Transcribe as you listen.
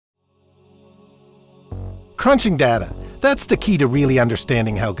Crunching data, that's the key to really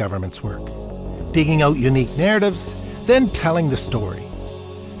understanding how governments work. Digging out unique narratives, then telling the story.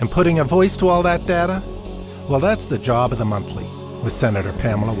 And putting a voice to all that data? Well, that's the job of the Monthly with Senator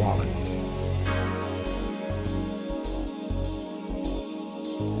Pamela Wallin.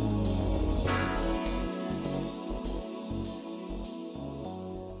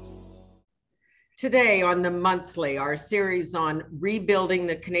 Today on The Monthly, our series on rebuilding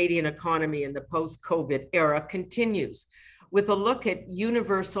the Canadian economy in the post-COVID era continues with a look at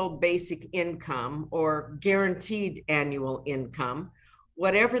universal basic income or guaranteed annual income.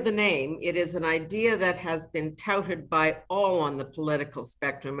 Whatever the name, it is an idea that has been touted by all on the political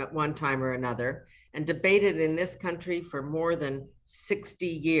spectrum at one time or another and debated in this country for more than 60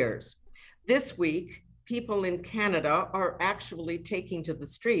 years. This week, people in Canada are actually taking to the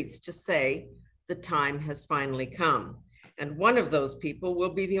streets to say, the time has finally come. And one of those people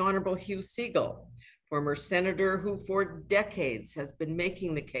will be the Honorable Hugh Segal, former senator who for decades has been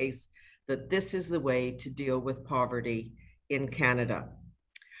making the case that this is the way to deal with poverty in Canada.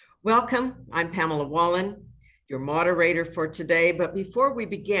 Welcome, I'm Pamela Wallin, your moderator for today. But before we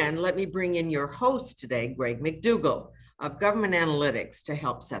begin, let me bring in your host today, Greg McDougall of Government Analytics, to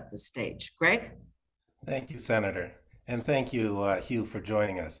help set the stage. Greg? Thank you, Senator. And thank you, Hugh, for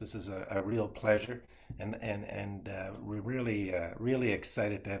joining us. This is a real pleasure, and we're really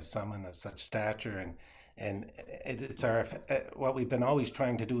excited to have someone of such stature. And it's what we've been always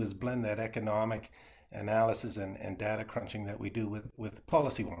trying to do is blend that economic analysis and data crunching that we do with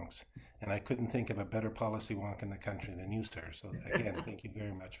policy wonks. And I couldn't think of a better policy wonk in the country than you, sir. So again, thank you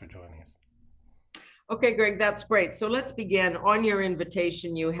very much for joining us. Okay, Greg, that's great. So let's begin. On your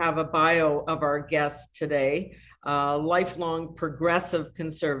invitation, you have a bio of our guest today, lifelong progressive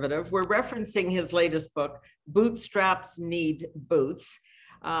conservative. We're referencing his latest book, Bootstraps Need Boots.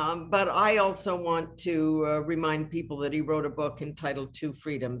 But I also want to remind people that he wrote a book entitled Two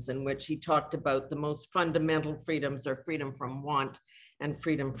Freedoms, in which he talked about the most fundamental freedoms are freedom from want and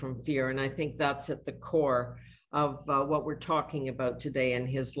freedom from fear. And I think that's at the core of what we're talking about today in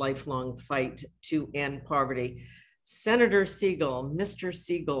his lifelong fight to end poverty. Senator Segal, Mr.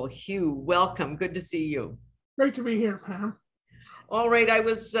 Segal, Hugh, welcome. Good to see you. Great to be here, Pam. All right, I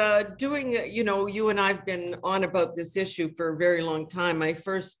was doing, you and I've been on about this issue for a very long time. I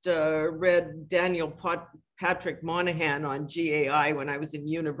first read Daniel Patrick Moynihan on GAI when I was in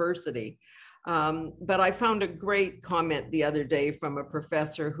university. But I found a great comment the other day from a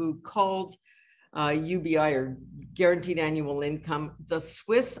professor who called UBI, or guaranteed annual income, the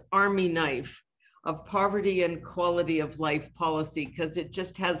Swiss Army knife of poverty and quality of life policy, because it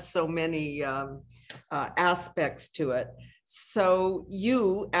just has so many aspects to it. So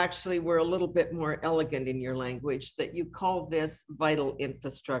you actually were a little bit more elegant in your language, that you call this vital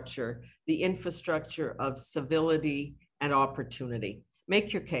infrastructure, the infrastructure of civility and opportunity.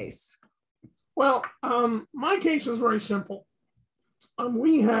 Make your case. Well, my case is very simple.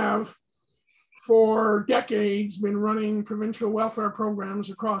 We have for decades been running provincial welfare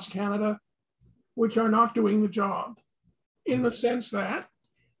programs across Canada, which are not doing the job, in the sense that,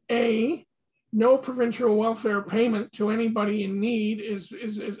 A, no provincial welfare payment to anybody in need is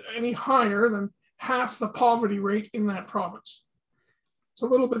any higher than half the poverty rate in that province. It's a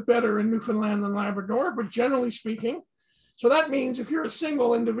little bit better in Newfoundland and Labrador, but generally speaking, so that means if you're a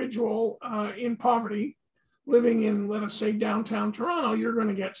single individual in poverty, living in, let us say, downtown Toronto, you're going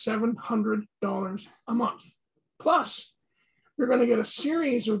to get $700 a month. Plus, you're going to get a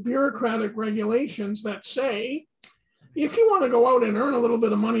series of bureaucratic regulations that say, if you want to go out and earn a little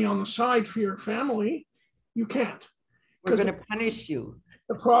bit of money on the side for your family, you can't. We're going to punish you.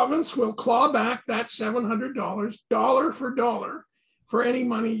 The province will claw back that $700, dollar for dollar, for any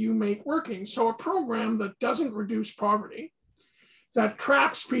money you make working. So a program that doesn't reduce poverty, that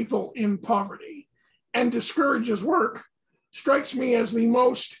traps people in poverty, and discourages work, strikes me as the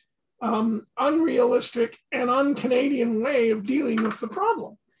most unrealistic and un-Canadian way of dealing with the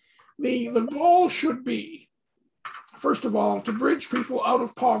problem. The goal should be, first of all, to bridge people out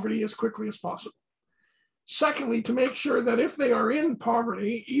of poverty as quickly as possible. Secondly, to make sure that if they are in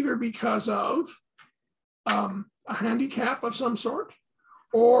poverty, either because of a handicap of some sort,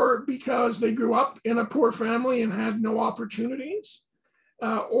 or because they grew up in a poor family and had no opportunities,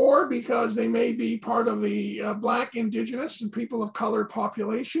 or because they may be part of the Black, Indigenous, and people of color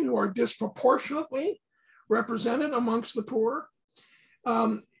population who are disproportionately represented amongst the poor.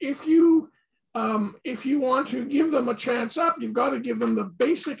 If you want to give them a chance up, you've got to give them the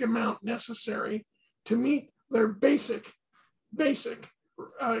basic amount necessary to meet their basic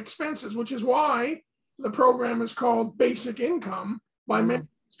expenses, which is why the program is called Basic Income by many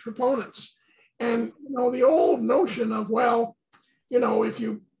proponents. And, the old notion of, well, if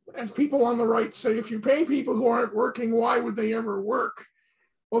you, as people on the right say, if you pay people who aren't working, why would they ever work?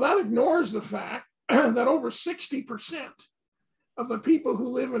 Well, that ignores the fact that over 60% of the people who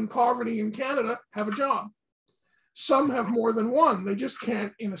live in poverty in Canada have a job. Some have more than one. They just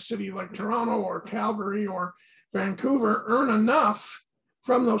can't, in a city like Toronto or Calgary or Vancouver, earn enough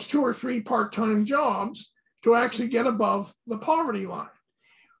from those 2 or 3 part-time jobs to actually get above the poverty line.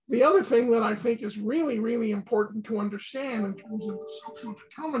 The other thing that I think is really, really important to understand in terms of the social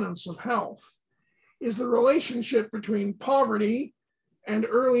determinants of health is the relationship between poverty and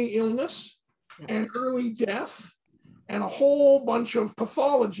early illness and early death and a whole bunch of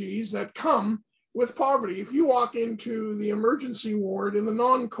pathologies that come with poverty. If you walk into the emergency ward in the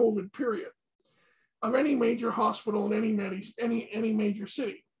non-COVID period of any major hospital in any major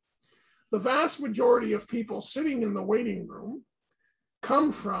city, the vast majority of people sitting in the waiting room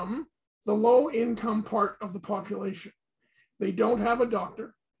come from the low income part of the population. They don't have a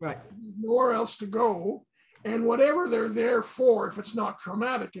doctor, Right. nowhere else to go. And whatever they're there for, if it's not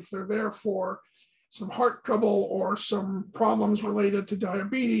traumatic, if they're there for some heart trouble or some problems related to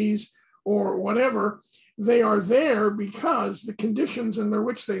diabetes or whatever, they are there because the conditions under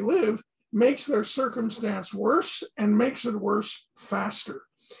which they live makes their circumstance worse and makes it worse faster.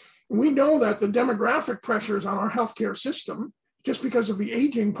 And we know that the demographic pressures on our healthcare system, just because of the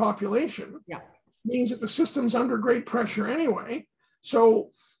aging population, means that the system's under great pressure anyway.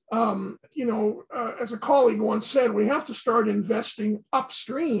 So, as a colleague once said, we have to start investing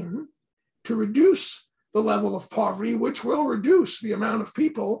upstream to reduce the level of poverty, which will reduce the amount of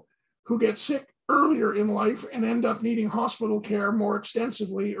people who get sick earlier in life and end up needing hospital care more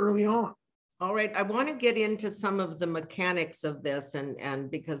extensively early on. All right, I want to get into some of the mechanics of this and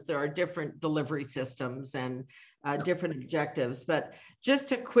because there are different delivery systems and different objectives, but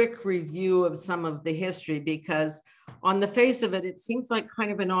just a quick review of some of the history, because on the face of it, it seems like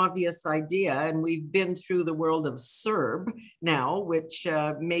kind of an obvious idea, and we've been through the world of CERB now, which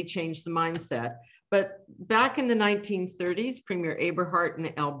may change the mindset. But back in the 1930s, Premier Eberhart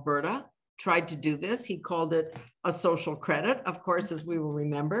in Alberta tried to do this. He called it a social credit, of course, as we will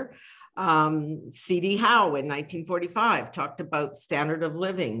remember. C.D. Howe in 1945 talked about standard of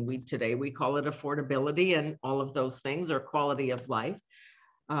living. Today we call it affordability and all of those things, or quality of life.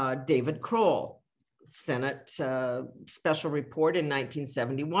 David Kroll, Senate special report in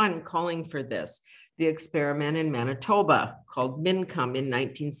 1971 calling for this. The experiment in Manitoba called MINCOME in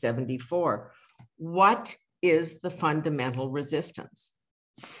 1974. What is the fundamental resistance?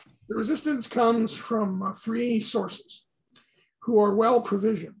 The resistance comes from 3 sources who are well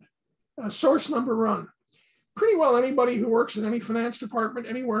provisioned. Source number 1, pretty well anybody who works in any finance department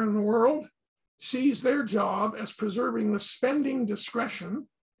anywhere in the world sees their job as preserving the spending discretion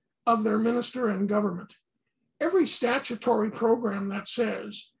of their minister and government. Every statutory program that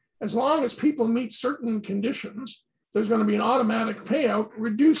says, as long as people meet certain conditions, there's going to be an automatic payout,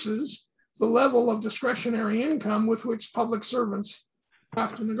 reduces the level of discretionary income with which public servants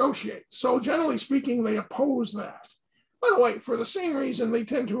have to negotiate. So generally speaking, they oppose that. By the way, for the same reason they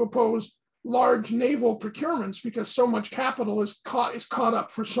tend to oppose large naval procurements, because so much capital is caught up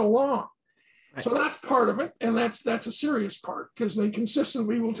for so long. Right. So that's part of it, and that's a serious part, because they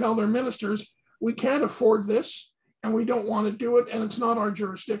consistently will tell their ministers, we can't afford this, and we don't want to do it, and it's not our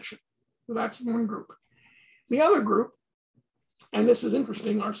jurisdiction. So that's one group. The other group, and this is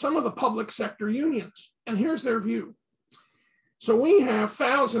interesting, are some of the public sector unions, and here's their view. So we have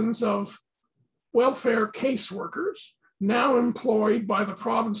thousands of welfare caseworkers now employed by the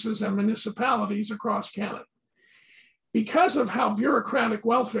provinces and municipalities across Canada. Because of how bureaucratic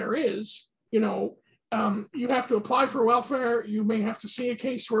welfare is, you have to apply for welfare, you may have to see a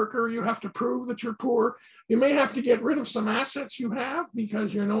caseworker, you have to prove that you're poor, you may have to get rid of some assets you have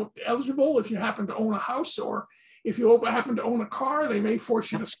because you're not eligible. If you happen to own a house, or if you happen to own a car, they may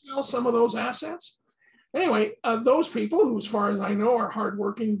force you to sell some of those assets. Anyway, those people who, as far as I know, are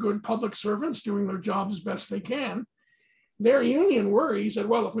hardworking, good public servants doing their jobs as best they can, their union worries that,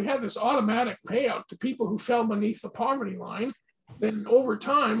 well, if we had this automatic payout to people who fell beneath the poverty line, then over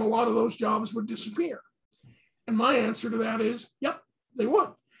time, a lot of those jobs would disappear. And my answer to that is, yep, they would.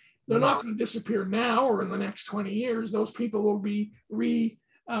 They're not going to disappear now or in the next 20 years. Those people will be redeployed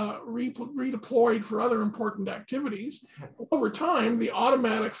for other important activities. Over time, the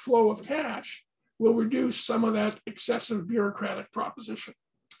automatic flow of cash will reduce some of that excessive bureaucratic proposition.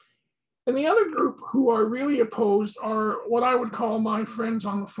 And the other group who are really opposed are what I would call my friends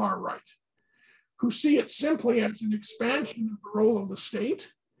on the far right, who see it simply as an expansion of the role of the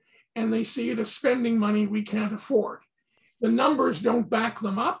state, and they see it as spending money we can't afford. The numbers don't back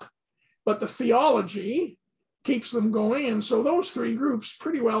them up, but the theology keeps them going. And so those three groups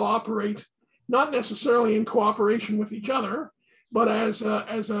pretty well operate, not necessarily in cooperation with each other, but as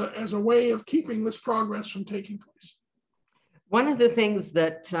a way of keeping this progress from taking place. One of the things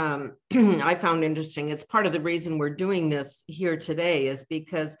that I found interesting, it's part of the reason we're doing this here today, is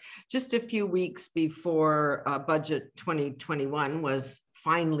because just a few weeks before budget 2021 was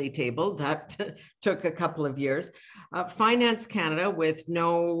finally tabled, that took a couple of years, Finance Canada, with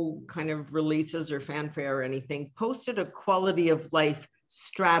no kind of releases or fanfare or anything, posted a quality of life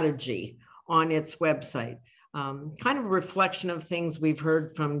strategy on its website. Kind of a reflection of things we've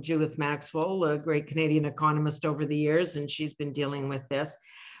heard from Judith Maxwell, a great Canadian economist over the years, and she's been dealing with this.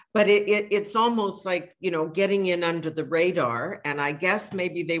 But it's almost like, you know, getting in under the radar. And I guess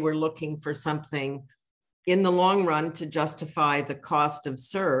maybe they were looking for something in the long run to justify the cost of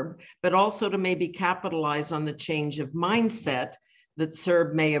CERB, but also to maybe capitalize on the change of mindset that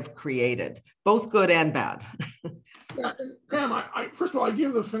CERB may have created, both good and bad. Yeah, and Pam, first of all, I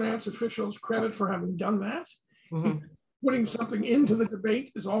give the finance officials credit for having done that. Mm-hmm. Putting something into the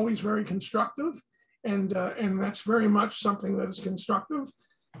debate is always very constructive, and that's very much something that is constructive.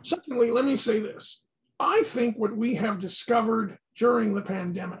 Secondly, let me say this. I think what we have discovered during the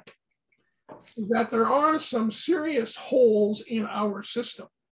pandemic is that there are some serious holes in our system,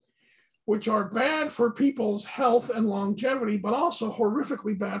 which are bad for people's health and longevity, but also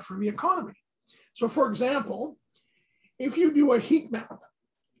horrifically bad for the economy. So, for example, if you do a heat map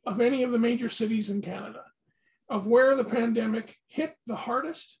of any of the major cities in Canada, of where the pandemic hit the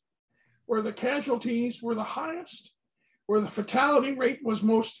hardest, where the casualties were the highest, where the fatality rate was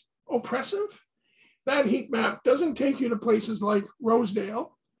most oppressive, that heat map doesn't take you to places like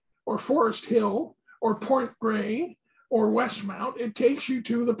Rosedale or Forest Hill or Point Grey or Westmount. It takes you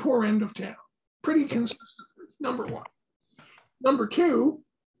to the poor end of town, pretty consistently, number one. Number two,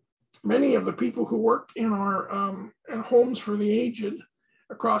 many of the people who worked in our homes for the aged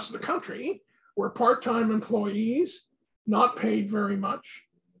across the country were part-time employees, not paid very much,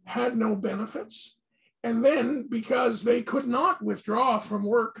 had no benefits. And then because they could not withdraw from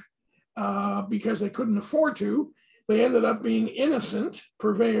work because they couldn't afford to, they ended up being innocent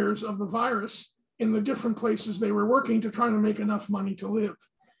purveyors of the virus in the different places they were working to try to make enough money to live.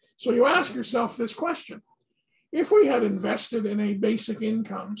 So you ask yourself this question: if we had invested in a basic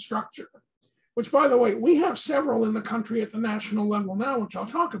income structure, which, by the way, we have several in the country at the national level now, which I'll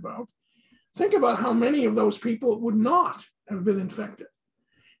talk about, think about how many of those people would not have been infected.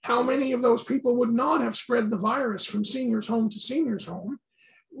 How many of those people would not have spread the virus from seniors' home to seniors' home,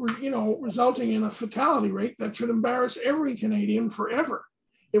 resulting in a fatality rate that should embarrass every Canadian forever.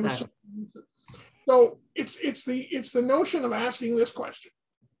 It was so it's the notion of asking this question: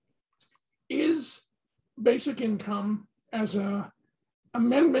 is basic income as an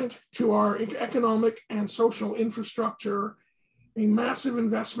amendment to our economic and social infrastructure a massive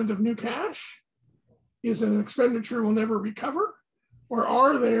investment of new cash? Is it an expenditure we'll never recover? Or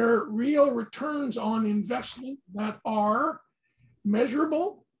are there real returns on investment that are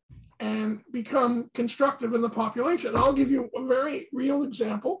measurable and become constructive in the population? I'll give you a very real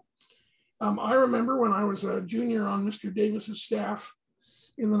example. I remember when I was a junior on Mr. Davis's staff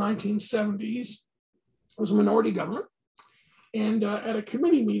in the 1970s, it was a minority government. And at a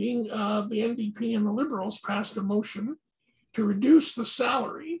committee meeting, the NDP and the Liberals passed a motion to reduce the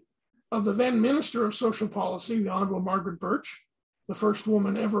salary of the then Minister of Social Policy, the Honourable Margaret Birch, the first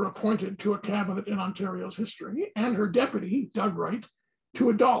woman ever appointed to a cabinet in Ontario's history, and her deputy, Doug Wright,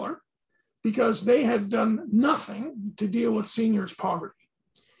 to $1, because they had done nothing to deal with seniors' poverty.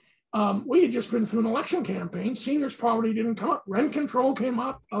 We had just been through an election campaign. Seniors' poverty didn't come up. Rent control came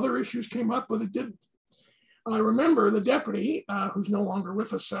up. Other issues came up, but it didn't. I remember the deputy, who's no longer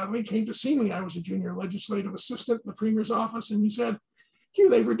with us, sadly, came to see me. I was a junior legislative assistant in the Premier's office, and he said, "Hugh,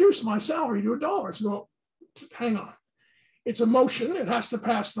 they've reduced my salary to $1. So, well, hang on. It's a motion. It has to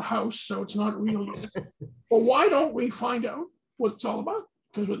pass the House, so it's not real yet. Well, why don't we find out what it's all about?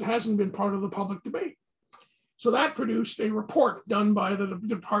 Because it hasn't been part of the public debate." So that produced a report done by the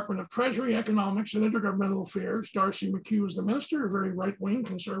Department of Treasury, Economics, and Intergovernmental Affairs. Darcy McHugh was the minister, a very right-wing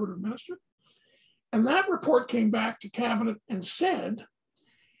conservative minister. And that report came back to cabinet and said,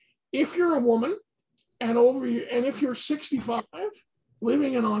 if you're a woman and if you're 65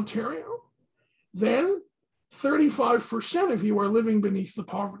 living in Ontario, then 35% of you are living beneath the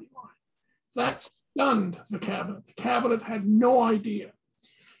poverty line. That stunned the cabinet. The cabinet had no idea.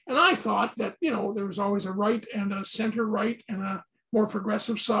 And I thought that, there was always a right and a center right and a more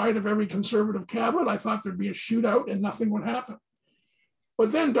progressive side of every conservative cabinet. I thought there'd be a shootout and nothing would happen.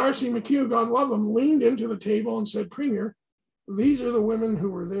 But then Darcy McHugh, God love him, leaned into the table and said, "Premier, These are the women who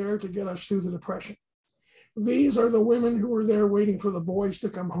were there to get us through the Depression. These are the women who were there waiting for the boys to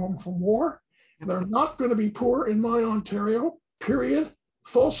come home from war. They're not going to be poor in my Ontario, period,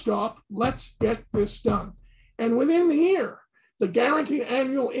 full stop. Let's get this done. And within the year, the guaranteed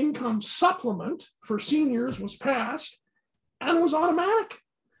annual income supplement for seniors was passed, and it was automatic.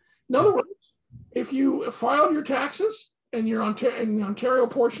 In other words, if you filed your taxes and your in the Ontario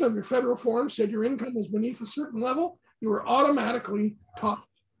portion of your federal form said your income was beneath a certain level, you were automatically topped.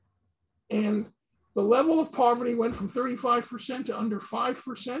 And the level of poverty went from 35% to under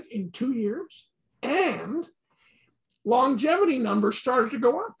 5% in 2 years. And longevity numbers started to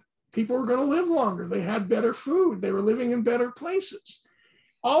go up. People were going to live longer. They had better food. They were living in better places,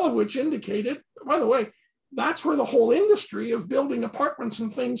 all of which indicated, by the way, that's where the whole industry of building apartments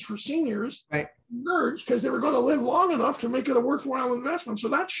and things for seniors emerged, because they were going to live long enough to make it a worthwhile investment. So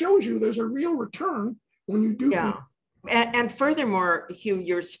that shows you there's a real return when you do things. And furthermore, Hugh,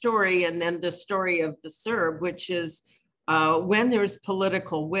 your story and then the story of the CERB, which is when there's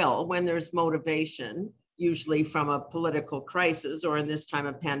political will, when there's motivation, usually from a political crisis, or in this time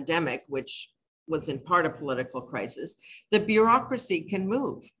a pandemic, which was in part a political crisis, the bureaucracy can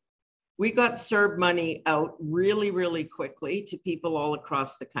move. We got CERB money out really, really quickly to people all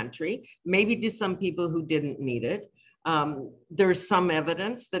across the country, maybe to some people who didn't need it. There's some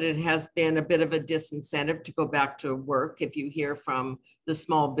evidence that it has been a bit of a disincentive to go back to work if you hear from the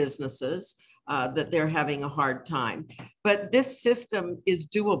small businesses that they're having a hard time. But this system is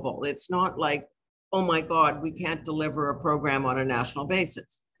doable. It's not like, oh my God, we can't deliver a program on a national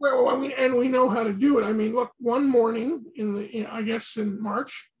basis. Well, I mean, and we know how to do it. I mean, look, one morning I guess in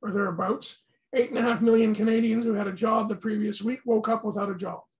March or thereabouts, 8.5 million Canadians who had a job the previous week woke up without a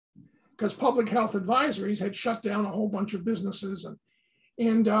job, because public health advisories had shut down a whole bunch of businesses.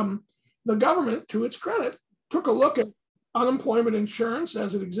 And the government, to its credit, took a look at unemployment insurance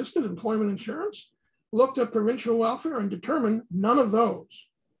as it existed, employment insurance, looked at provincial welfare and determined none of those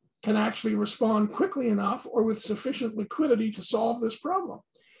can actually respond quickly enough or with sufficient liquidity to solve this problem.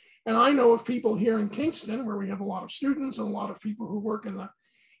 And I know of people here in Kingston, where we have a lot of students and a lot of people who work in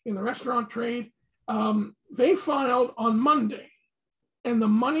the restaurant trade, they filed on Monday, and the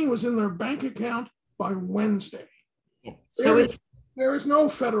money was in their bank account by Wednesday. So there is no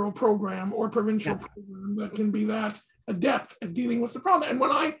federal program or provincial program that can be that adept at dealing with the problem. And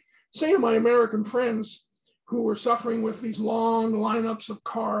when I say to my American friends who were suffering with these long lineups of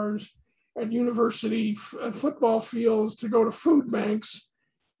cars at university football fields to go to food banks,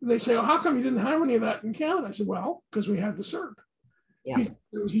 they say, oh, how come you didn't have any of that in Canada? I said, well, because we had the CERB. Yeah.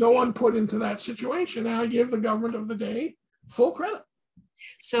 There was no one put into that situation. And I give the government of the day full credit.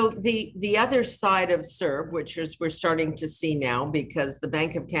 So the other side of CERB, which is we're starting to see now, because the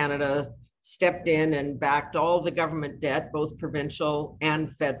Bank of Canada stepped in and backed all the government debt, both provincial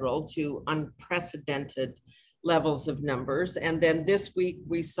and federal, to unprecedented levels of numbers. And then this week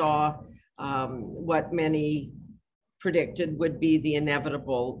we saw what many predicted would be the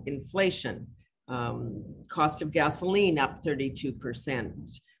inevitable inflation. Cost of gasoline up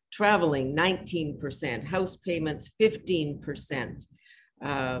 32%, traveling 19%, house payments 15%,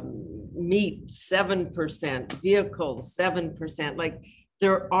 meat 7%, vehicles 7%. Like,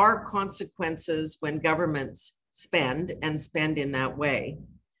 there are consequences when governments spend and spend in that way.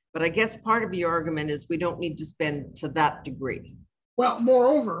 But I guess part of your argument is we don't need to spend to that degree. Well,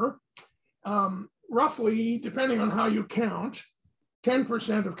 moreover, roughly, depending on how you count,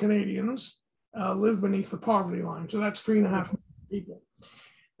 10% of Canadians live beneath the poverty line. So that's 3.5 million people.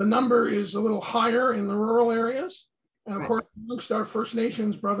 The number is a little higher in the rural areas. And of course, amongst our First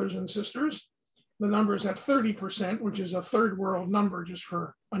Nations brothers and sisters, the number is at 30%, which is a third world number, just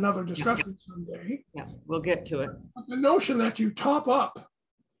for another discussion someday. Yeah, we'll get to it. But the notion that you top up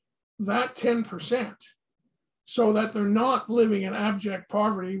that 10% so that they're not living in abject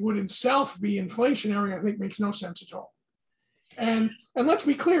poverty would itself be inflationary, I think makes no sense at all. And let's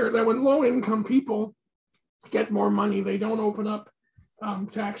be clear that when low income people get more money, they don't open up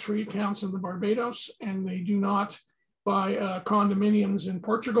tax-free accounts in the Barbados, and they do not buy condominiums in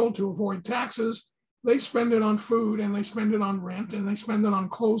Portugal to avoid taxes. They spend it on food, and they spend it on rent, and they spend it on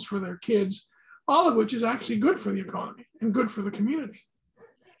clothes for their kids, all of which is actually good for the economy and good for the community.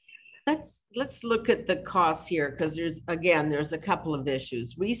 Let's look at the costs here, because there's a couple of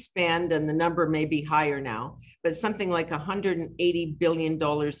issues. We spend, and the number may be higher now, but something like $180 billion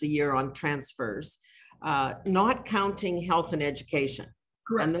a year on transfers, not counting health and education.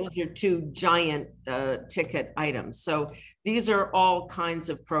 Correct. And those are two giant ticket items. So these are all kinds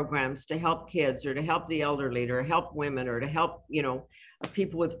of programs to help kids, or to help the elderly, or help women, or to help,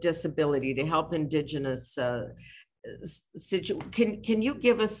 people with disability, to help Indigenous can you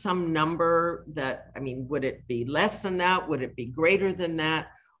give us some number that, I mean, would it be less than that? Would it be greater than that?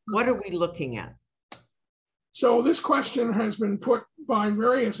 What are we looking at? So this question has been put by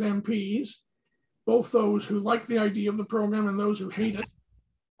various MPs, both those who like the idea of the program and those who hate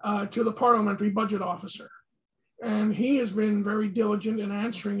it, to the parliamentary budget officer. And he has been very diligent in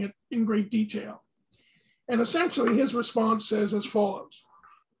answering it in great detail. And essentially his response says as follows: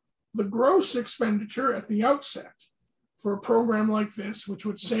 the gross expenditure at the outset for a program like this, which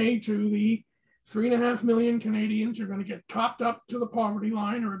would say to the 3.5 million Canadians are going to get topped up to the poverty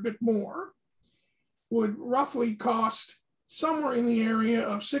line or a bit more, would roughly cost somewhere in the area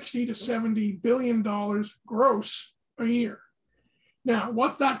of $60 to $70 billion gross a year. Now,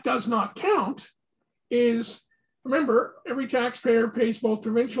 what that does not count is, remember, every taxpayer pays both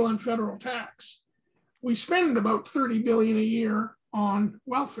provincial and federal tax. We spend about $30 billion a year on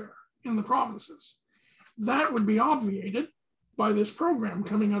welfare in the provinces. That would be obviated by this program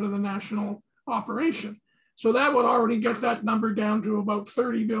coming out of the national operation. So that would already get that number down to about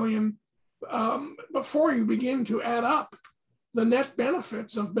 30 billion before you begin to add up the net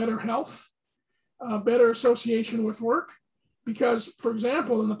benefits of better health, better association with work. Because, for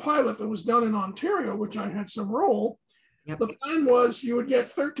example, in the pilot that was done in Ontario, which I had some role, the plan was you would get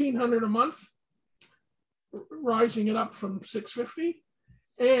 $1,300 a month, rising it up from $650.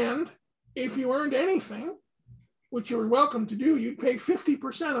 And if you earned anything, which you were welcome to do, you'd pay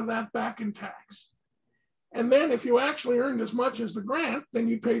 50% of that back in tax. And then if you actually earned as much as the grant, then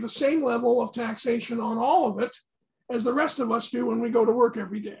you'd pay the same level of taxation on all of it as the rest of us do when we go to work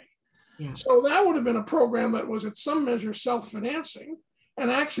every day. Yeah. So that would have been a program that was at some measure self-financing and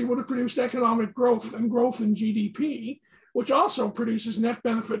actually would have produced economic growth and growth in GDP, which also produces net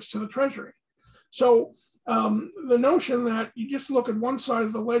benefits to the Treasury. So the notion that you just look at one side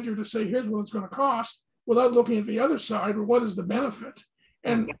of the ledger to say, here's what it's going to cost, without looking at the other side, or what is the benefit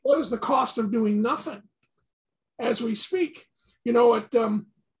and what is the cost of doing nothing as we speak. You know, at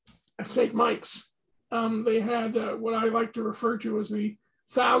St. Mike's, they had what I like to refer to as the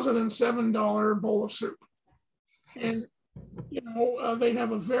 $1,007 bowl of soup. And, you know, they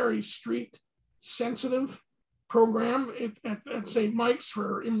have a very street sensitive program at St. Mike's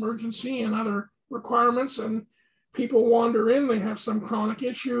for emergency and other requirements. And people wander in, they have some chronic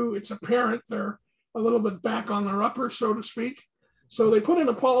issue. It's apparent they're a little bit back on their upper, so to speak. So they put in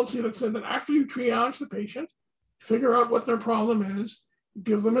a policy that said that after you triage the patient, figure out what their problem is,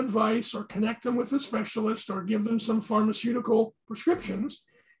 give them advice or connect them with a specialist or give them some pharmaceutical prescriptions.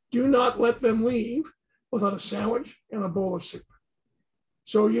 Do not let them leave without a sandwich and a bowl of soup.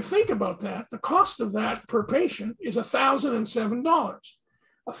 So you think about that, the cost of that per patient is $1,007.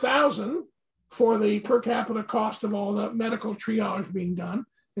 $1,000 for the per capita cost of all the medical triage being done,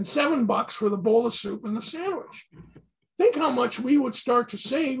 and $7 for the bowl of soup and the sandwich. Think how much we would start to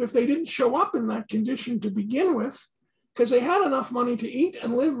save if they didn't show up in that condition to begin with, because they had enough money to eat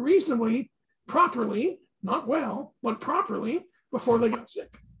and live reasonably properly, not well, but properly before they got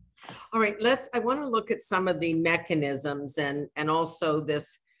sick. All right, I want to look at some of the mechanisms and also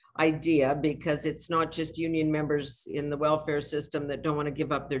this idea, because it's not just union members in the welfare system that don't want to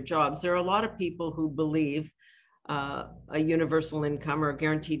give up their jobs. There are a lot of people who believe a universal income or a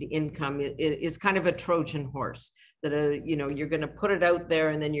guaranteed income is kind of a Trojan horse, that you know, you're going to put it out there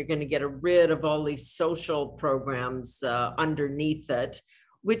and then you're going to get rid of all these social programs underneath it,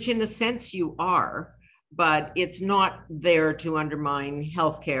 which in a sense you are, but it's not there to undermine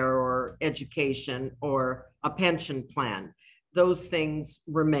healthcare or education or a pension plan. Those things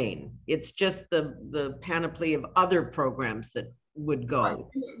remain. It's just the panoply of other programs that would go. Right.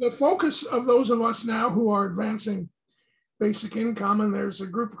 The focus of those of us now who are advancing basic income, and there's a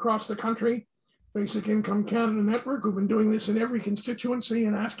group across the country, Basic Income Canada Network, who've been doing this in every constituency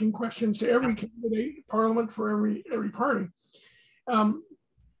and asking questions to every candidate, parliament for every party.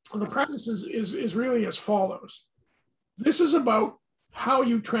 The premise is really as follows. This is about how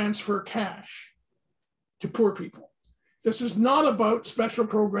you transfer cash to poor people. This is not about special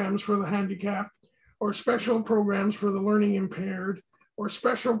programs for the handicapped, or special programs for the learning impaired, or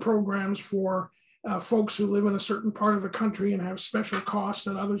special programs for folks who live in a certain part of the country and have special costs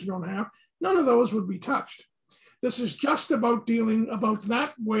that others don't have. None of those would be touched. This is just about dealing about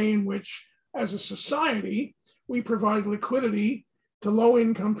that way in which, as a society, we provide liquidity to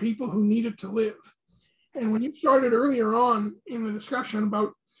low-income people who need it to live. And when you started earlier on in the discussion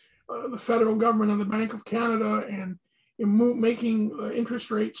about the federal government and the Bank of Canada and making interest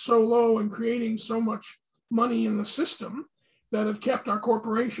rates so low and creating so much money in the system that have kept our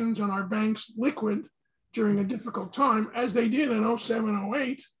corporations and our banks liquid during a difficult time, as they did in 07,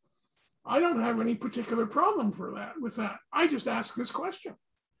 08, I don't have any particular problem with that. I just ask this question.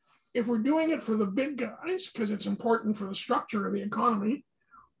 If we're doing it for the big guys, because it's important for the structure of the economy,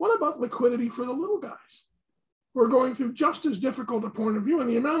 what about liquidity for the little guys? We're going through just as difficult a point of view, and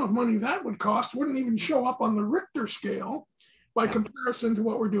the amount of money that would cost wouldn't even show up on the Richter scale by comparison to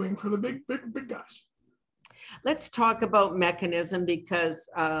what we're doing for the big guys. Let's talk about mechanism, because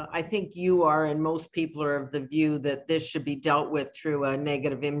I think you are, and most people are of the view that this should be dealt with through a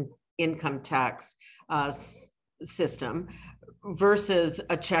negative income tax system versus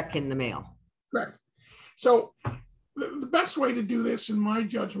a check in the mail. Correct. So the best way to do this, in my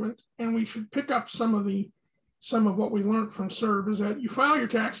judgment, and we should pick up some of what we learned from CERB, is that you file your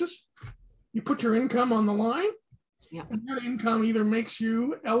taxes, you put your income on the line, and that income either makes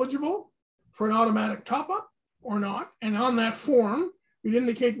you eligible for an automatic top-up or not. And on that form, you'd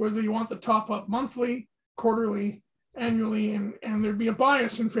indicate whether you want the top-up monthly, quarterly, annually, and there'd be a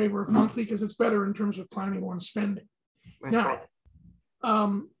bias in favor of monthly because it's better in terms of planning one's spending. Right. Now,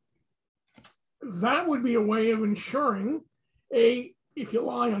 that would be a way of ensuring, if you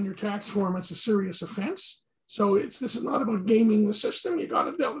lie on your tax form, it's a serious offense. So this is not about gaming the system. You got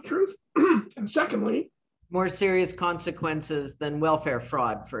to tell the truth. And secondly, more serious consequences than welfare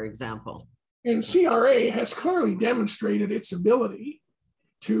fraud, for example. And CRA has clearly demonstrated its ability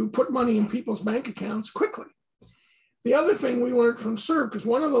to put money in people's bank accounts quickly. The other thing we learned from CERB, because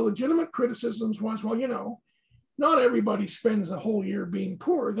one of the legitimate criticisms was, well, not everybody spends a whole year being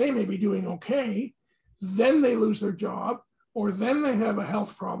poor. They may be doing okay. Then they lose their job, or then they have a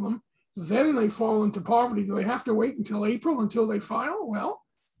health problem. Then they fall into poverty. Do they have to wait until April until they file? Well,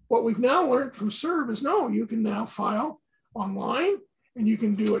 what we've now learned from CERB is no, you can now file online and you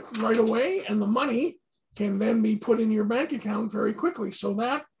can do it right away, and the money can then be put in your bank account very quickly. So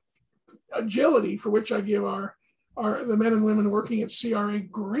that agility, for which I give the men and women working at CRA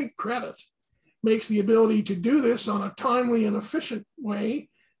great credit, makes the ability to do this on a timely and efficient way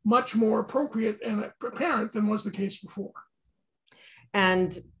much more appropriate and apparent than was the case before.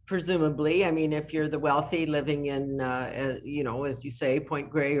 And presumably, I mean, if you're the wealthy living in, as you say, Point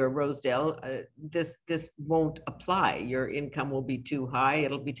Grey or Rosedale, this won't apply. Your income will be too high.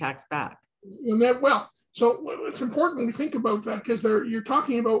 It'll be taxed back. So it's important we think about that, because you're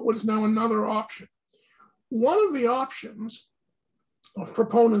talking about what is now another option. One of the options of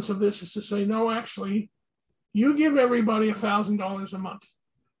proponents of this is to say, no, actually, you give everybody $1,000 a month,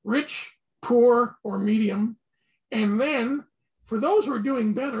 rich, poor, or medium, and then for those who are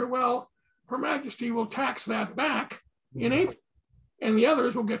doing better, well, Her Majesty will tax that back in April, and the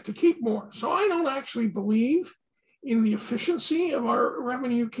others will get to keep more. So I don't actually believe in the efficiency of our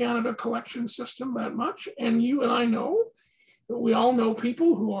Revenue Canada collection system that much. And you and I know that we all know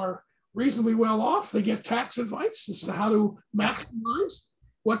people who are reasonably well off. They get tax advice as to how to maximize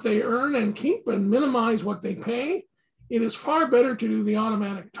what they earn and keep and minimize what they pay. It is far better to do the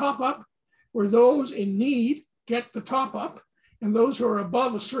automatic top-up, where those in need get the top-up, and those who are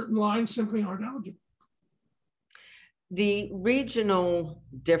above a certain line simply aren't eligible. The regional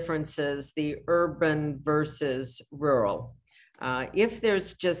differences, the urban versus rural, if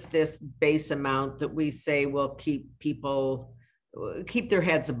there's just this base amount that we say will keep people, keep their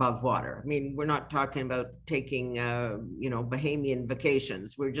heads above water. I mean, we're not talking about taking, Bahamian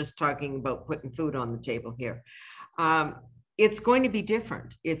vacations. We're just talking about putting food on the table here. It's going to be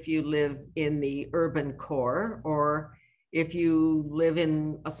different if you live in the urban core, or if you live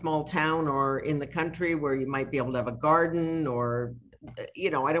in a small town or in the country where you might be able to have a garden, or, I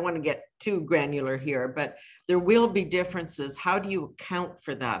don't want to get too granular here, but there will be differences. How do you account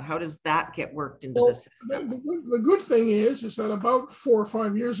for that? How does that get worked into the system? The good thing is that about 4 or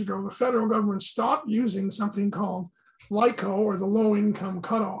 5 years ago, the federal government stopped using something called LICO, or the low income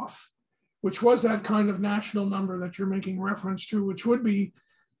cutoff, which was that kind of national number that you're making reference to, which would be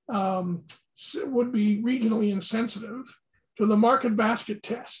regionally insensitive to the market basket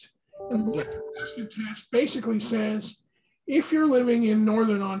test. And the market basket test basically says, if you're living in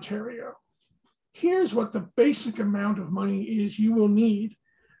Northern Ontario, here's what the basic amount of money is you will need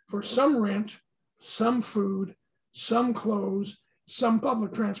for some rent, some food, some clothes, some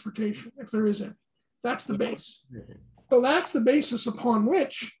public transportation, if there is any. That's the base. So that's the basis upon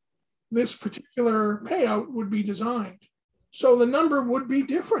which this particular payout would be designed. So the number would be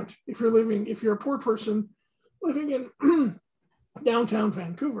different if you're a poor person living in downtown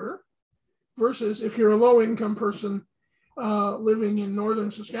Vancouver versus if you're a low income person living in northern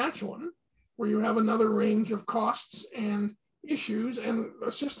Saskatchewan, where you have another range of costs and issues. And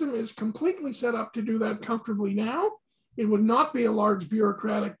the system is completely set up to do that comfortably now. It would not be a large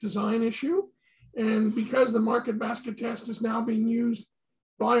bureaucratic design issue. And because the market basket test is now being used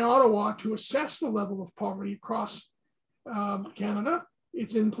by Ottawa to assess the level of poverty across Canada.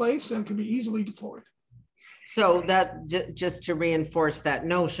 It's in place and can be easily deployed. So that just to reinforce that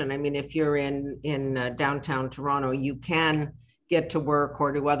notion, I mean, if you're in downtown Toronto, you can get to work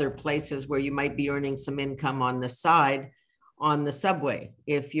or to other places where you might be earning some income on the side on the subway.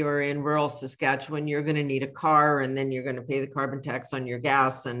 If you're in rural Saskatchewan, you're going to need a car, and then you're going to pay the carbon tax on your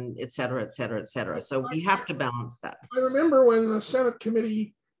gas, and et cetera, et cetera, et cetera. So we have to balance that. I remember when the Senate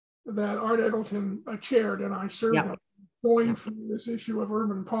committee that Art Eggleton chaired and I served on, going through this issue of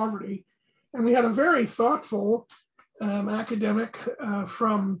urban poverty. And we had a very thoughtful academic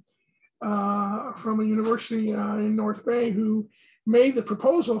from a university in North Bay who made the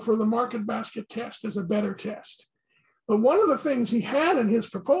proposal for the market basket test as a better test. But one of the things he had in his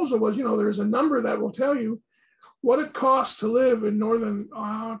proposal was, you know, there's a number that will tell you what it costs to live in Northern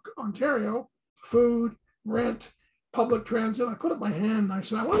Ontario: food, rent, public transit. I put up my hand and I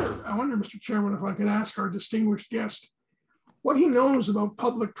said, I wonder, Mr. Chairman, if I could ask our distinguished guest what he knows about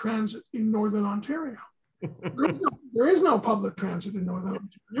public transit in Northern Ontario. There is no public transit in Northern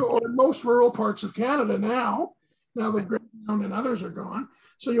Ontario or in most rural parts of Canada now that Greyhound and others are gone.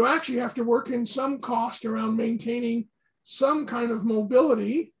 So you actually have to work in some cost around maintaining some kind of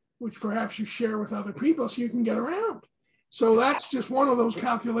mobility, which perhaps you share with other people so you can get around. So that's just one of those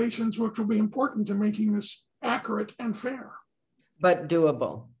calculations which will be important to making this accurate and fair. But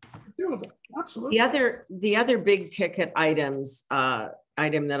doable. Doable, absolutely. The other big ticket item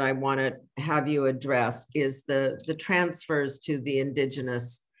that I want to have you address is the transfers to the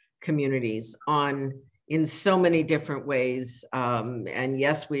Indigenous communities in so many different ways. And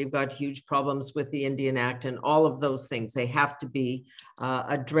yes, we've got huge problems with the Indian Act and all of those things. They have to be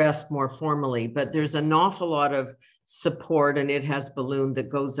addressed more formally, but there's an awful lot of support, and it has ballooned, that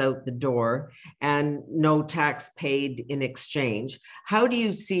goes out the door, and no tax paid in exchange. How do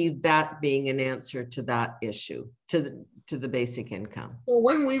you see that being an answer to that issue, to the basic income? Well,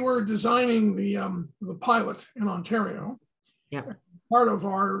 when we were designing the pilot in Ontario, part of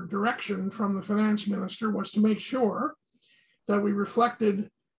our direction from the finance minister was to make sure that we reflected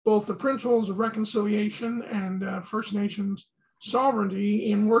both the principles of reconciliation and First Nations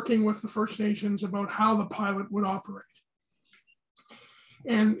sovereignty in working with the First Nations about how the pilot would operate.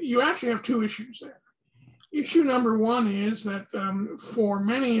 And you actually have two issues there. Issue number one is that for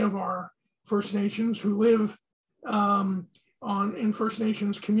many of our First Nations who live in First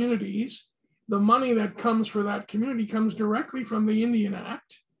Nations communities, the money that comes for that community comes directly from the Indian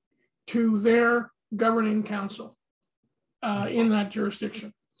Act to their governing council in that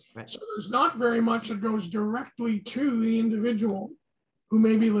jurisdiction. Right. So there's not very much that goes directly to the individual who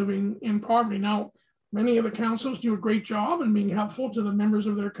may be living in poverty. Now, many of the councils do a great job in being helpful to the members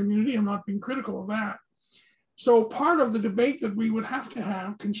of their community. I'm not being critical of that. So part of the debate that we would have to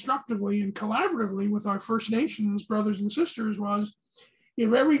have constructively and collaboratively with our First Nations brothers and sisters was,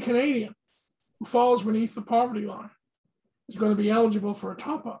 if every Canadian who falls beneath the poverty line is going to be eligible for a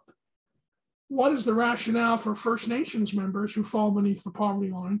top-up, what is the rationale for First Nations members who fall beneath the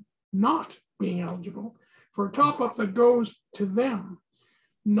poverty line not being eligible for a top-up that goes to them,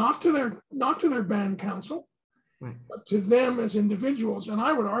 not to their band council, right, but to them as individuals? And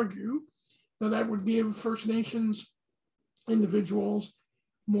I would argue that would give First Nations individuals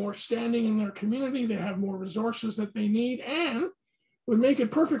more standing in their community. They have more resources that they need, and would make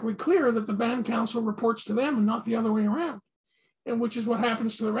it perfectly clear that the band council reports to them and not the other way around, and which is what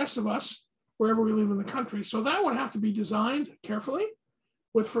happens to the rest of us wherever we live in the country. So that would have to be designed carefully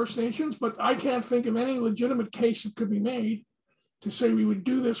with First Nations, but I can't think of any legitimate case that could be made to say we would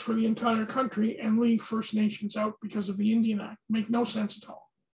do this for the entire country and leave First Nations out because of the Indian Act. Make no sense at all.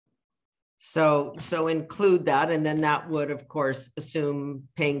 So include that, and then that would, of course, assume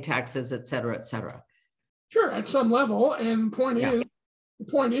paying taxes, et cetera, et cetera. Sure, at some level. And the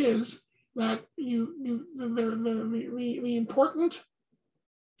point is that the important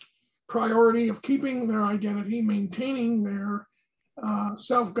priority of keeping their identity, maintaining their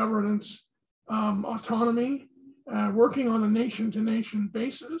self-governance, autonomy, working on a nation-to-nation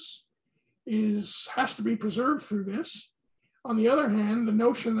basis has to be preserved through this. On the other hand, the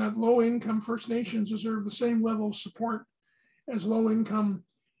notion that low-income First Nations deserve the same level of support as low-income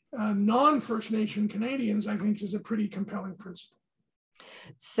non-First Nation Canadians, I think, is a pretty compelling principle.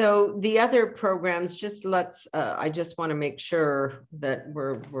 So the other programs, I just want to make sure that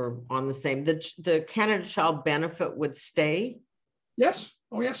we're on the same. The Canada Child Benefit would stay? Yes.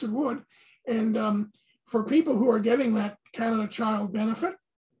 Oh, yes, it would. And for people who are getting that Canada Child Benefit,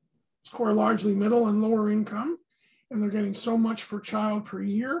 who are largely middle and lower income, and they're getting so much per child per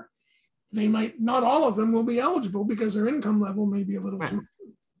year, not all of them will be eligible because their income level may be a little too.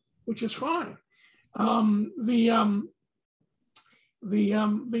 which is fine. The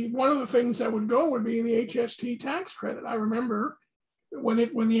one of the things that would go would be the HST tax credit. I remember when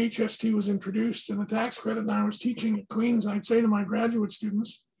the HST was introduced and the tax credit, and I was teaching at Queen's, I'd say to my graduate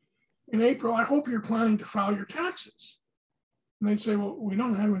students in April, I hope you're planning to file your taxes. And they'd say, well, we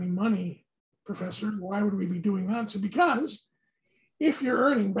don't have any money, Professor. Why would we be doing that? So because if you're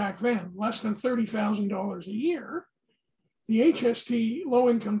earning back then less than $30,000 a year, the HST low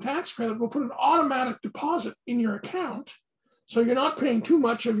income tax credit will put an automatic deposit in your account. So you're not paying too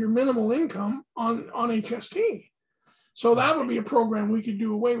much of your minimal income on HST. So that would be a program we could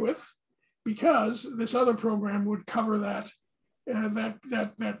do away with, because this other program would cover that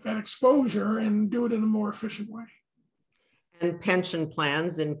exposure and do it in a more efficient way. And pension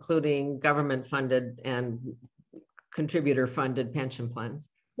plans, including government funded and contributor funded pension plans.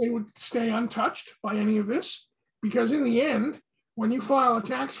 They would stay untouched by any of this, because in the end, when you file a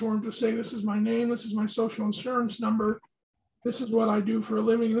tax form to say, this is my name, this is my social insurance number, this is what I do for a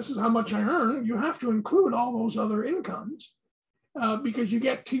living, this is how much I earn, you have to include all those other incomes because you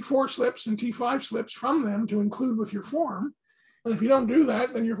get T4 slips and T5 slips from them to include with your form. And if you don't do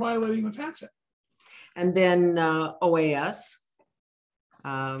that, then you're violating the Tax Act. And then OAS,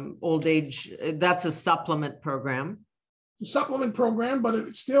 old age, that's a supplement program. It's a supplement program, but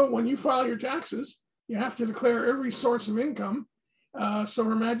it's still, when you file your taxes, you have to declare every source of income so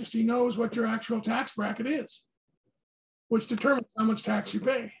Her Majesty knows what your actual tax bracket is, which determines how much tax you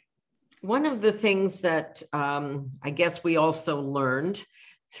pay. One of the things that I guess we also learned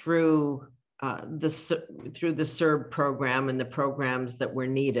through the CERB program and the programs that were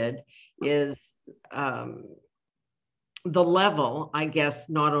needed is the level, I guess,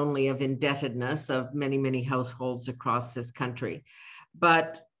 not only of indebtedness of many, many households across this country,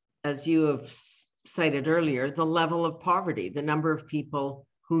 but as you have cited earlier, the level of poverty, the number of people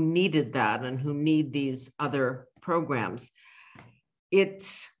who needed that and who need these other programs. The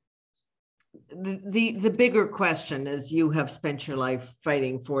bigger question, as you have spent your life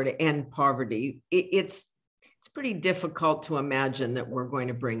fighting for to end poverty, it's pretty difficult to imagine that we're going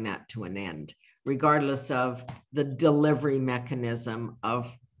to bring that to an end, regardless of the delivery mechanism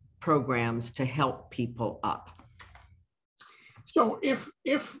of programs to help people up. So if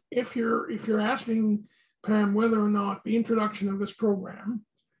you're asking, Pam, whether or not the introduction of this program,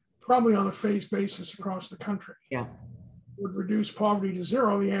 probably on a phased basis across the country, would reduce poverty to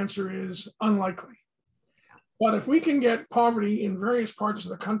zero, the answer is unlikely. But if we can get poverty in various parts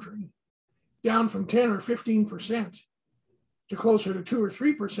of the country down from 10 or 15% to closer to 2 or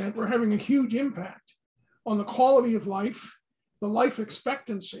 3%, we're having a huge impact on the quality of life, the life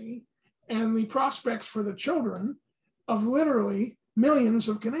expectancy, and the prospects for the children of literally millions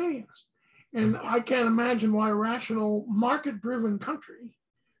of Canadians. And I can't imagine why a rational market-driven country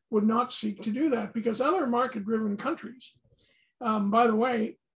would not seek to do that, because other market-driven countries, by the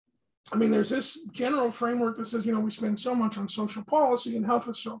way, I mean, there's this general framework that says, we spend so much on social policy and health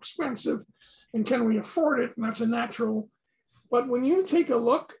is so expensive, and can we afford it? And that's a natural. But when you take a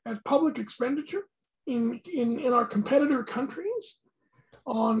look at public expenditure in our competitor countries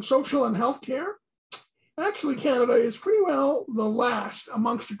on social and healthcare, actually Canada is pretty well the last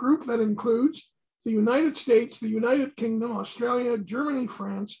amongst a group that includes the United States, the United Kingdom, Australia, Germany,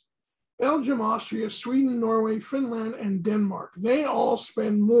 France, Belgium, Austria, Sweden, Norway, Finland, and Denmark. They all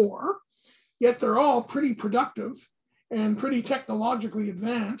spend more, yet they're all pretty productive and pretty technologically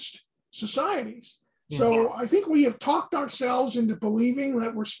advanced societies. Yeah. So I think we have talked ourselves into believing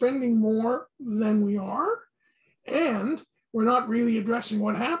that we're spending more than we are, and we're not really addressing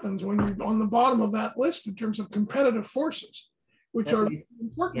what happens when you're on the bottom of that list in terms of competitive forces, which are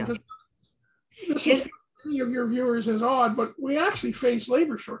important. Because this is many of your viewers as odd, but we actually face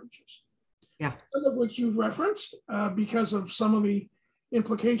labor shortages. Some of which you've referenced because of some of the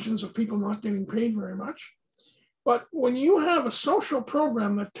implications of people not getting paid very much. But when you have a social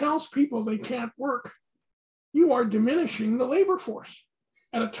program that tells people they can't work, you are diminishing the labor force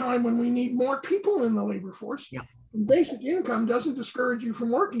at a time when we need more people in the labor force. And basic income doesn't discourage you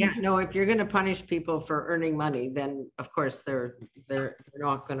from working. No, if you're going to punish people for earning money, then of course they're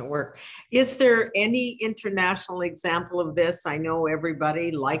not going to work. Is there any international example of this? I know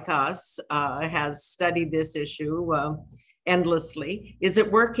everybody like us has studied this issue endlessly. Is it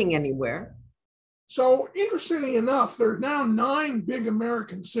working anywhere? So interestingly enough, there are now 9 big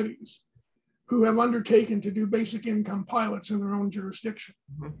American cities who have undertaken to do basic income pilots in their own jurisdiction.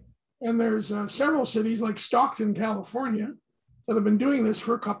 And there's several cities like Stockton, California, that have been doing this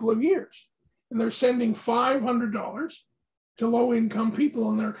for a couple of years. And they're sending $500 to low-income people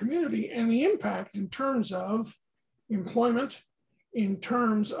in their community. And the impact in terms of employment in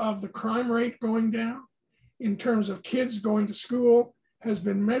terms of the crime rate going down, in terms of kids going to school, has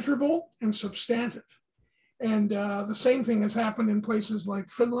been measurable and substantive. And the same thing has happened in places like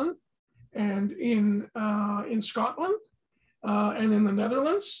Finland and in Scotland and in the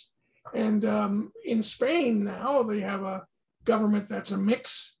Netherlands. And in Spain now, they have a government that's a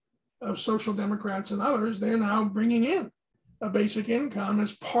mix of social democrats and others. They're now bringing in a basic income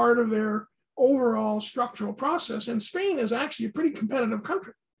as part of their overall structural process. And Spain is actually a pretty competitive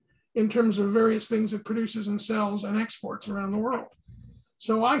country in terms of various things it produces and sells and exports around the world.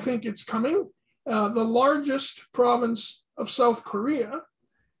 So I think it's coming. The largest province of South Korea,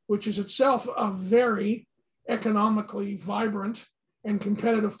 which is itself a very economically vibrant and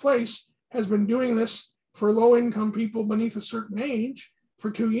competitive place, has been doing this for low-income people beneath a certain age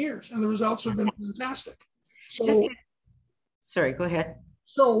for 2 years, and the results have been fantastic. So, sorry, go ahead.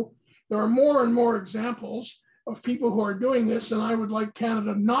 So there are more and more examples of people who are doing this, and I would like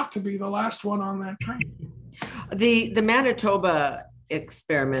Canada not to be the last one on that train. The Manitoba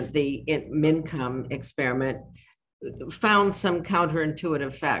experiment, the MinCom experiment, found some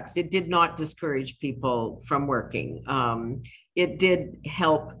counterintuitive facts. It did not discourage people from working. It did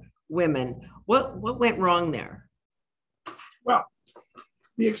help women. What went wrong there? Well,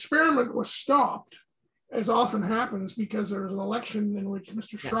 the experiment was stopped, as often happens, because there was an election in which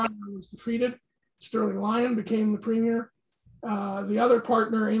Mr. Schreiber was defeated. Sterling Lyon became the premier. The other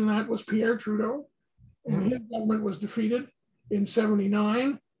partner in that was Pierre Trudeau, and his government was defeated in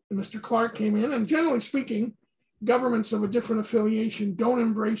 '79. And Mr. Clark came in, and generally speaking, governments of a different affiliation don't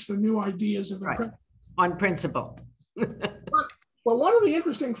embrace the new ideas of the president. On principle. But one of the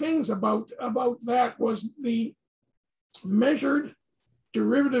interesting things about that was the measured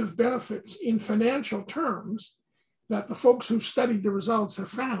derivative benefits in financial terms that the folks who've studied the results have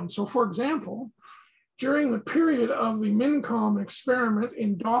found. So for example, during the period of the MinCom experiment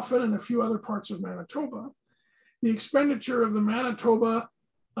in Dauphin and a few other parts of Manitoba, the expenditure of the Manitoba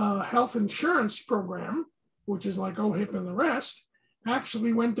health insurance program, which is like OHIP and the rest,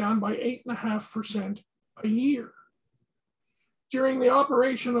 actually went down by 8.5% a year. During the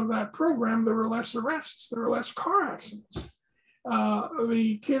operation of that program, there were less arrests, there were less car accidents.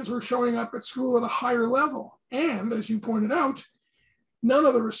 The kids were showing up at school at a higher level. And as you pointed out, none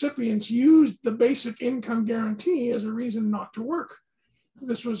of the recipients used the basic income guarantee as a reason not to work.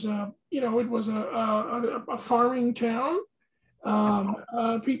 This was, it was a farming town,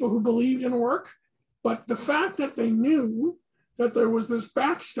 people who believed in work, but the fact that they knew that there was this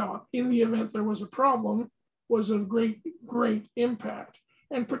backstop in the event there was a problem was of great, great impact,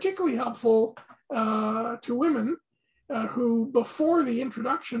 and particularly helpful to women who, before the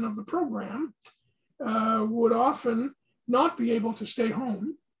introduction of the program, would often not be able to stay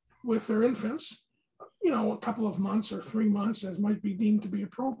home with their infants, a couple of months or 3 months, as might be deemed to be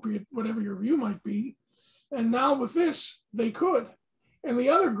appropriate, whatever your view might be. And now with this, they could. And the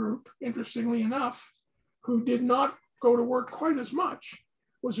other group, interestingly enough, who did not go to work quite as much,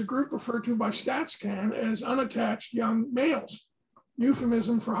 was a group referred to by StatsCan as unattached young males,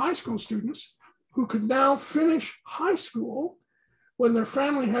 euphemism for high school students who could now finish high school when their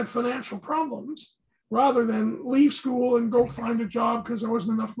family had financial problems, rather than leave school and go find a job because there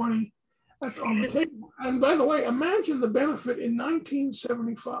wasn't enough money on the table. And by the way, imagine the benefit in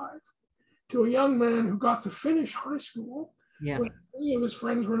 1975 to a young man who got to finish high school when many of his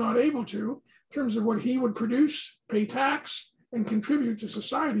friends were not able to, in terms of what he would produce, pay tax, and contribute to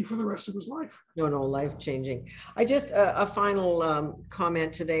society for the rest of his life. No, life-changing. I just, a final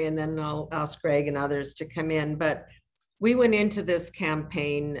comment today, and then I'll ask Greg and others to come in, but we went into this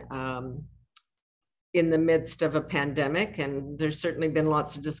campaign in the midst of a pandemic, and there's certainly been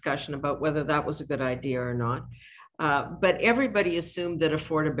lots of discussion about whether that was a good idea or not. But everybody assumed that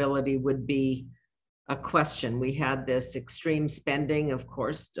affordability would be a question. We had this extreme spending, of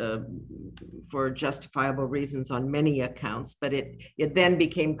course, for justifiable reasons on many accounts, but it then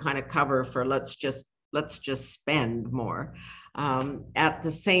became kind of cover for let's just spend more. At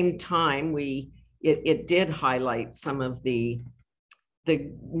the same time, it did highlight some of the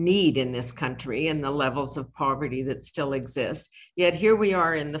need in this country and the levels of poverty that still exist. Yet here we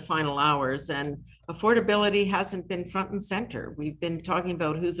are in the final hours, and affordability hasn't been front and center. We've been talking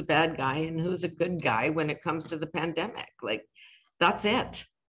about who's a bad guy and who's a good guy when it comes to the pandemic. Like, that's it.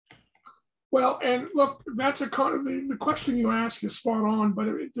 Well, and look, that's the question you ask is spot on, but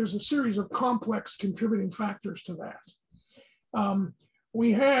there's a series of complex contributing factors to that.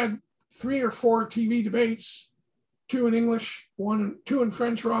 We had 3 or 4 TV debates, 2 in English, 2 in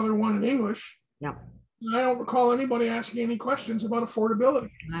French, one in English. Yeah. And I don't recall anybody asking any questions about affordability.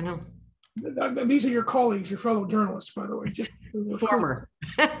 I know. these are your colleagues, your fellow journalists, by the way, just Former.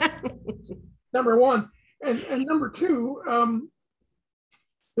 number one. And number two,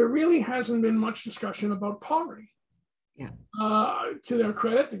 there really hasn't been much discussion about poverty. Yeah. To their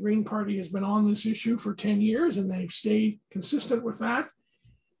credit, the Green Party has been on this issue for 10 years and they've stayed consistent with that.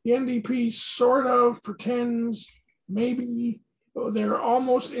 The NDP sort of pretends maybe they're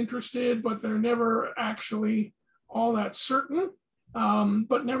almost interested, but they're never actually all that certain.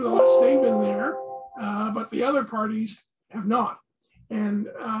 But nevertheless, they've been there, but the other parties have not. And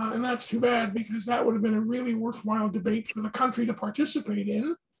that's too bad, because that would have been a really worthwhile debate for the country to participate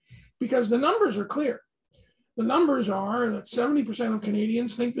in, because the numbers are clear. The numbers are that 70% of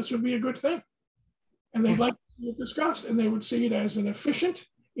Canadians think this would be a good thing. And they'd like to see it discussed, and they would see it as an efficient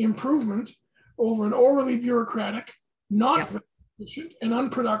improvement over an overly bureaucratic, not very efficient and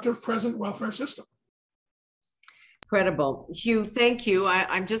unproductive present welfare system. Incredible. Hugh, thank you.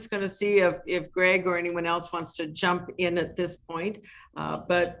 I'm just going to see if Greg or anyone else wants to jump in at this point.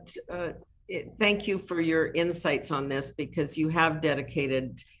 Thank you for your insights on this, because you have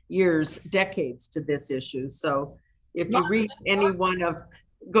dedicated years, decades to this issue. So if you read any one of,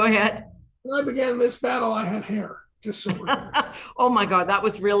 go ahead. When I began this battle, I had hair. Just so oh my God, that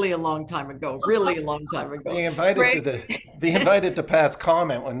was really a long time ago. Really a long time ago. Being invited to pass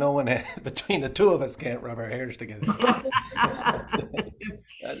comment when no one between the two of us can't rub our hairs together.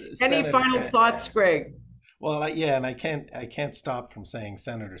 Any final thoughts, Greg? Well, yeah, and I can't stop from saying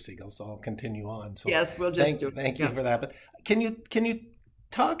Senator Segal, so I'll continue on. So yes, we'll just do it. Thank you for that. But can you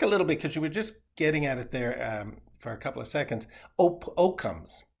talk a little bit, because you were just getting at it there for a couple of seconds,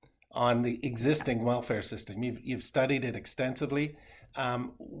 outcomes on the existing welfare system. You've studied it extensively.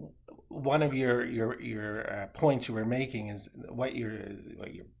 One of your points you were making is what you're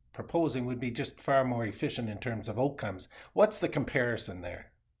proposing would be just far more efficient in terms of outcomes. What's the comparison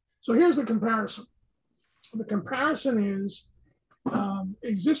there? So here's the comparison. The comparison is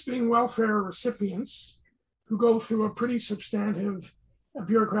existing welfare recipients who go through a pretty substantive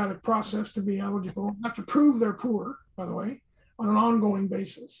bureaucratic process to be eligible, have to prove they're poor, by the way, on an ongoing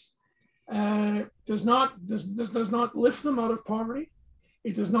basis. Does not lift them out of poverty.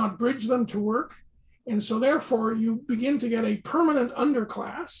 It does not bridge them to work. And so therefore you begin to get a permanent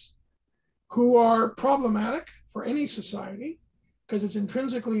underclass who are problematic for any society because it's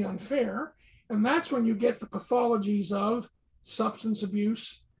intrinsically unfair. And that's when you get the pathologies of substance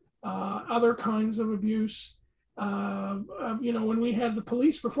abuse, other kinds of abuse. When we had the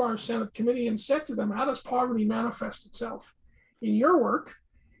police before our Senate committee and said to them, how does poverty manifest itself in your work?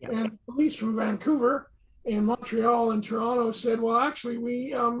 Yep. And the police from Vancouver and Montreal and Toronto said, well, actually,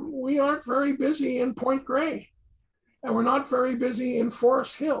 we aren't very busy in Point Grey, and we're not very busy in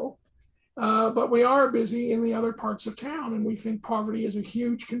Forest Hill, but we are busy in the other parts of town, and we think poverty is a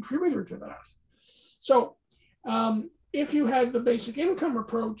huge contributor to that. So if you had the basic income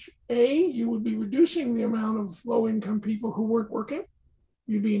approach, you would be reducing the amount of low-income people who weren't working.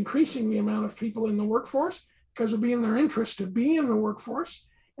 You'd be increasing the amount of people in the workforce, because it would be in their interest to be in the workforce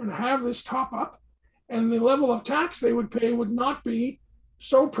and have this top up, and the level of tax they would pay would not be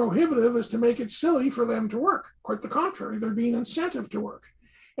so prohibitive as to make it silly for them to work. Quite the contrary, there'd be an incentive to work.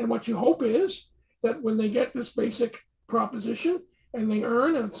 And what you hope is that when they get this basic proposition and they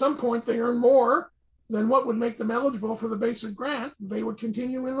earn, and at some point they earn more than what would make them eligible for the basic grant, they would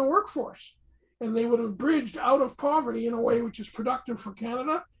continue in the workforce. And they would have bridged out of poverty in a way which is productive for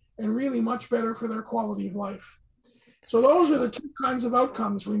Canada and really much better for their quality of life. So those are the two kinds of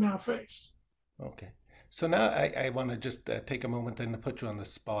outcomes we now face. Okay. So now I want to just take a moment then to put you on the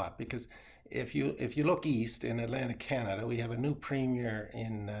spot, because if you look east in Atlantic Canada, we have a new premier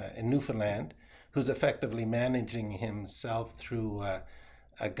in Newfoundland who's effectively managing himself through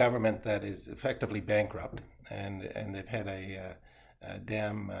a government that is effectively bankrupt, and they've had a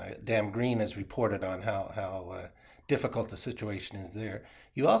Dam Green has reported on how difficult the situation is there.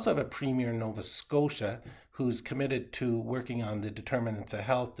 You also have a premier in Nova Scotia who's committed to working on the determinants of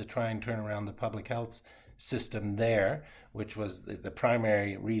health to try and turn around the public health system there, which was the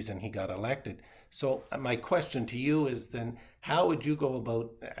primary reason he got elected. So my question to you is then, how would you go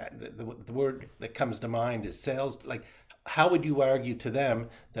about, the word that comes to mind is sales, like how would you argue to them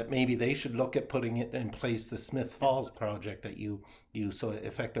that maybe they should look at putting it in place, the Smith Falls project that you so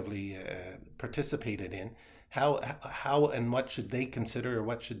effectively participated in? How and what should they consider, or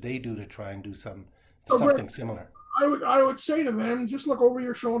what should they do to try and do something similar? I would say to them, just look over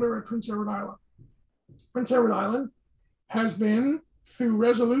your shoulder at Prince Edward Island. Prince Edward Island has been, through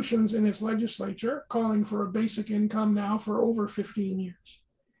resolutions in its legislature, calling for a basic income now for over 15 years.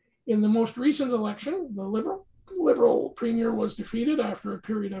 In the most recent election, the Liberal premier was defeated after a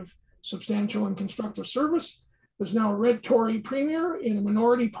period of substantial and constructive service. There's now a red Tory premier in a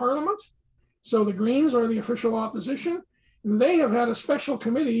minority parliament. So the Greens are the official opposition. They have had a special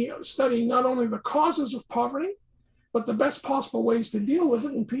committee studying not only the causes of poverty, but the best possible ways to deal with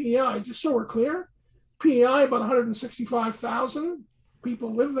it in PEI. Just so we're clear, PEI, about 165,000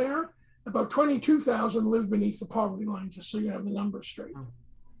 people live there. About 22,000 live beneath the poverty line, just so you have the numbers straight.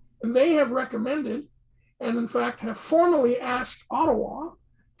 And they have recommended, and in fact have formally asked Ottawa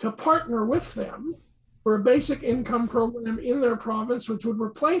to partner with them for a basic income program in their province, which would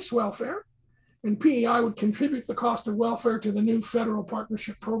replace welfare. And PEI would contribute the cost of welfare to the new federal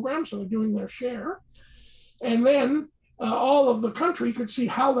partnership program, so they're doing their share. And then all of the country could see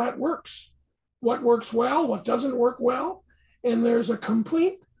how that works, what works well, what doesn't work well. And there's a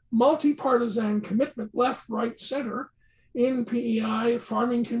complete multi-partisan commitment, left, right, center, in PEI, the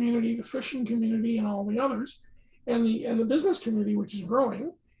farming community, the fishing community, and all the others, and the business community, which is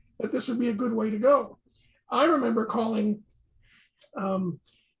growing, that this would be a good way to go. I remember calling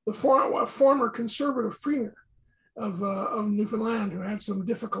the former conservative premier of Newfoundland, who had some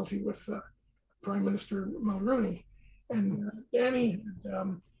difficulty with Prime Minister Mulroney, and Danny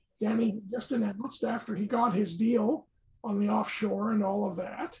just announced, after he got his deal on the offshore and all of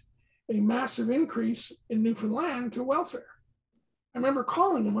that, a massive increase in Newfoundland to welfare. I remember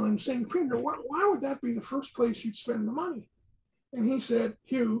calling him and I'm saying, Premier, why would that be the first place you'd spend the money? And he said,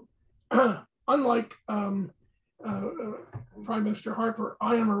 Hugh, unlike Prime Minister Harper,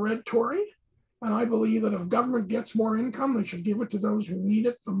 I am a red Tory, and I believe that if government gets more income, they should give it to those who need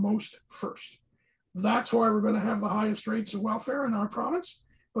it the most first. That's why we're going to have the highest rates of welfare in our province,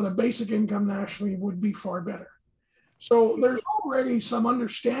 but a basic income nationally would be far better. So there's already some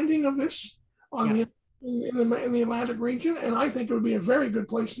understanding of this in the Atlantic region, and I think it would be a very good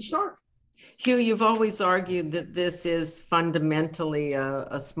place to start. Hugh, you've always argued that this is fundamentally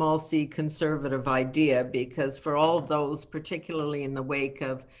a small c conservative idea, because for all those, particularly in the wake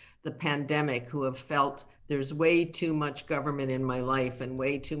of the pandemic, who have felt there's way too much government in my life and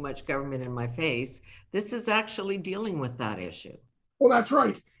way too much government in my face, this is actually dealing with that issue. Well, that's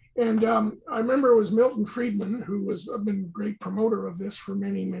right. And I remember it was Milton Friedman, who has been a great promoter of this for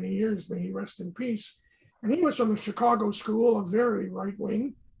many, many years, may he rest in peace. And he was from the Chicago School, a very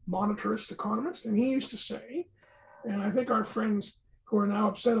right-wing monetarist economist. And he used to say, and I think our friends who are now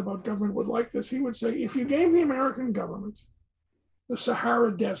upset about government would like this, he would say, if you gave the American government the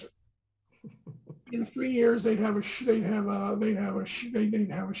Sahara Desert, in 3 years they'd have a shortfall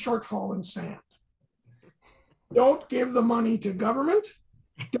in sand. Don't give the money to government.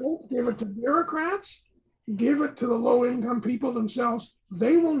 Don't give it to bureaucrats. Give it to the low-income people themselves.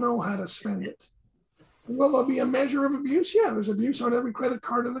 They will know how to spend it. Will there be a measure of abuse? Yeah, there's abuse on every credit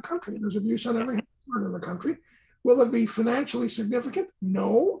card in the country. There's abuse on every card in the country. Will it be financially significant?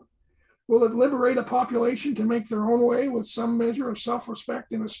 No. Will it liberate a population to make their own way with some measure of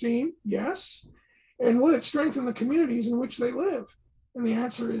self-respect and esteem? Yes. And would it strengthen the communities in which they live? And the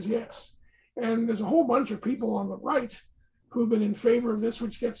answer is yes. And there's a whole bunch of people on the right who've been in favor of this,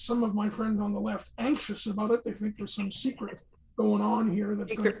 which gets some of my friends on the left anxious about it. They think there's some secret going on here.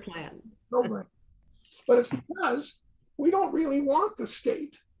 That's secret plan. But it's because we don't really want the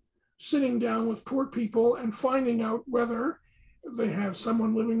state sitting down with poor people and finding out whether they have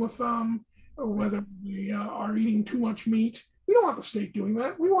someone living with them or whether they are eating too much meat. We don't want the state doing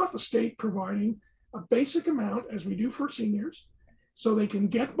that. We want the state providing a basic amount, as we do for seniors, so they can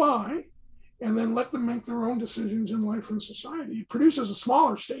get by and then let them make their own decisions in life and society. It produces a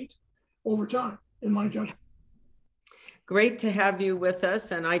smaller state over time, in my judgment. Great to have you with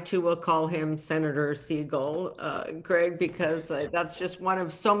us. And I too will call him Senator Segal, Greg, because that's just one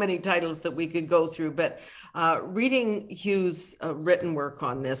of so many titles that we could go through. But reading Hugh's written work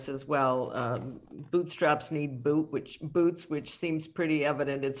on this as well, bootstraps need boots, which seems pretty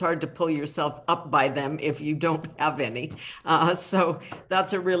evident. It's hard to pull yourself up by them if you don't have any. So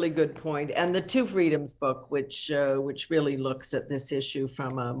that's a really good point. And the Two Freedoms book, which really looks at this issue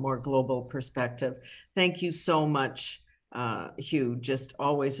from a more global perspective. Thank you so much. Hugh, just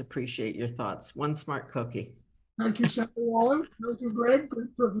always appreciate your thoughts. One smart cookie. Thank you, Senator Wallen. Thank you, Greg.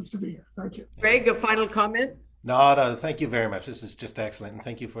 Great privilege to be here. Thank you. Greg, a final comment? No, thank you very much. This is just excellent. And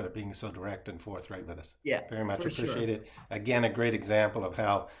thank you for being so direct and forthright with us. Yeah, very much appreciate sure. it. Again, a great example of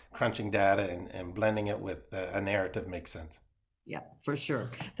how crunching data and blending it with a narrative makes sense. Yeah, for sure.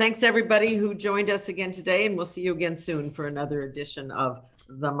 Thanks everybody who joined us again today, and we'll see you again soon for another edition of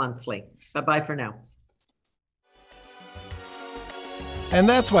The Monthly. Bye-bye for now. And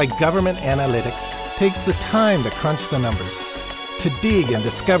that's why government analytics takes the time to crunch the numbers, to dig and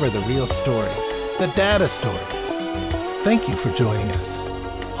discover the real story, the data story. Thank you for joining us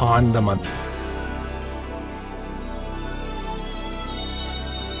on the Monthly.